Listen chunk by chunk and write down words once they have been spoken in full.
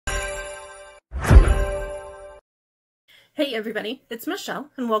Hey everybody, it's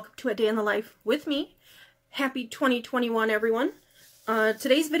Michelle and welcome to A Day in the Life with me. Happy 2021 everyone.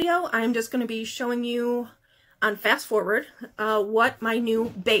 Today's video I'm just going to be showing you on fast forward what my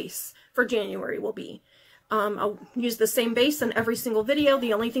new base for January will be. I'll use the same base in every single video.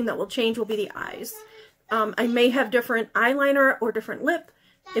 The only thing that will change will be the eyes. I may have different eyeliner or different lip.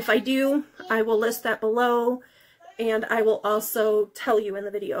 If I do, I will list that below. And I will also tell you in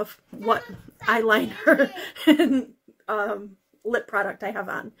the video of what eyeliner and lip product I have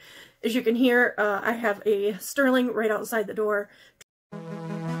on. As you can hear, I have a Sterling right outside the door.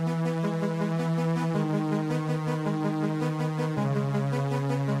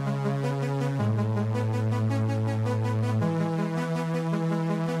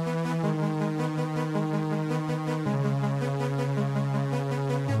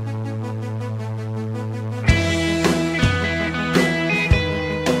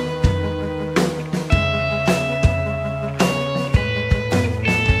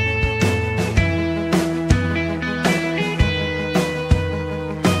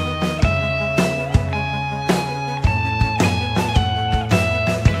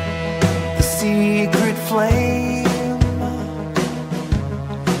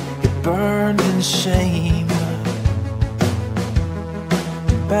 Shame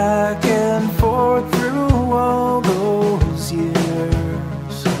back and forth through all those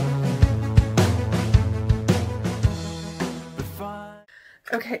years.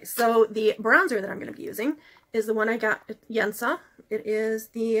 Okay, so the bronzer that I'm going to be using is the one I got at Yensa. It is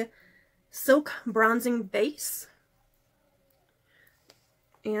the Silk Bronzing Base,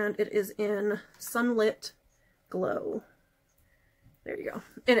 and it is in Sunlit Glow. There you go.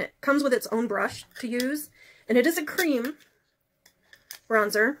 And it comes with its own brush to use. And it is a cream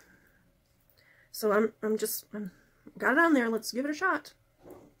bronzer. So I'm got it on there. Let's give it a shot.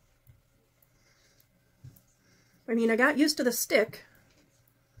 I mean, I got used to the stick,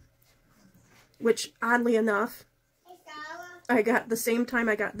 which oddly enough, I got the same time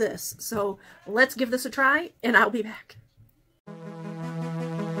I got this. So let's give this a try and I'll be back.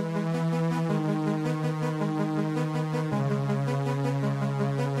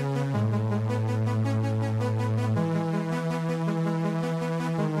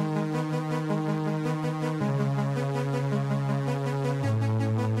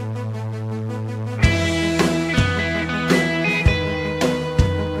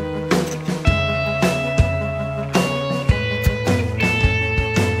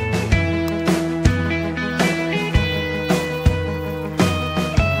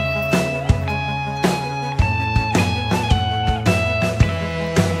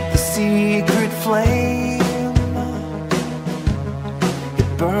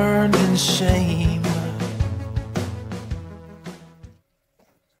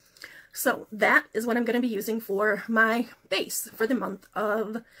 So that is what I'm going to be using for my base for the month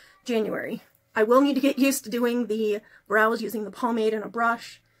of January. I will need to get used to doing the brows using the pomade and a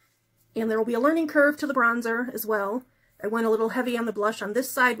brush, and there will be a learning curve to the bronzer as well. I went a little heavy on the blush on this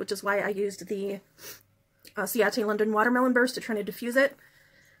side, which is why I used the Ciatelondon Watermelon Burst to try to diffuse it.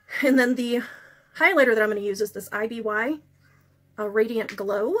 And then the highlighter that I'm going to use is this IBY Radiant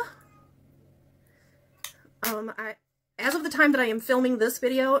Glow. As of the time that I am filming this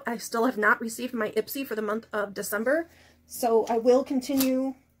video, I still have not received my Ipsy for the month of December, so I will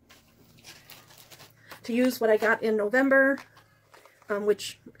continue to use what I got in November,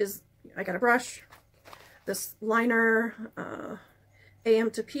 which is, I got a brush, this liner, AM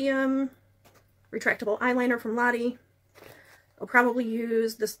to PM, retractable eyeliner from Lottie. I'll probably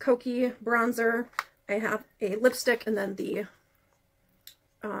use this Koki bronzer. I have a lipstick and then the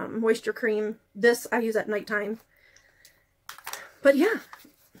moisture cream. This I use at nighttime. But yeah,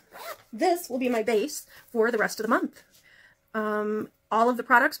 this will be my base for the rest of the month. All of the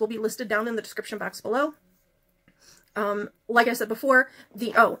products will be listed down in the description box below. Like I said before,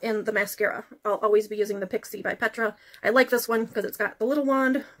 and the mascara. I'll always be using the Pixi by Petra. I like this one because it's got the little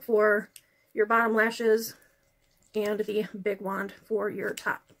wand for your bottom lashes and the big wand for your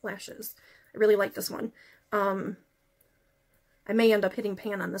top lashes. I really like this one. I may end up hitting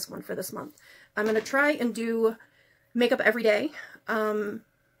pan on this one for this month. I'm going to try and do makeup every day.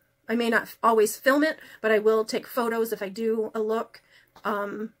 I may not always film it, but I will take photos if I do a look.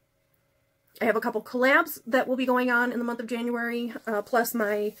 I have a couple collabs that will be going on in the month of January, plus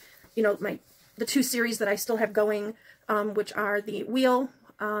my, the two series that I still have going, which are the Wheel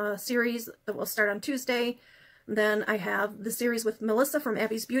series that will start on Tuesday. Then I have the series with Melissa from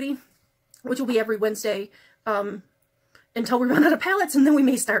Abby's Beauty, which will be every Wednesday until we run out of palettes, and then we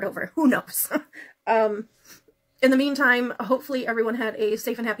may start over. Who knows? In the meantime, hopefully everyone had a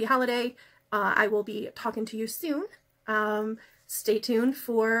safe and happy holiday. I will be talking to you soon. Stay tuned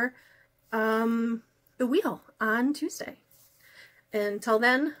for the wheel on Tuesday. Until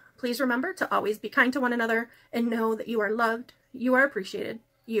then, please remember to always be kind to one another and know that you are loved, you are appreciated,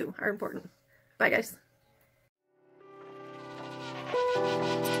 you are important. Bye, guys.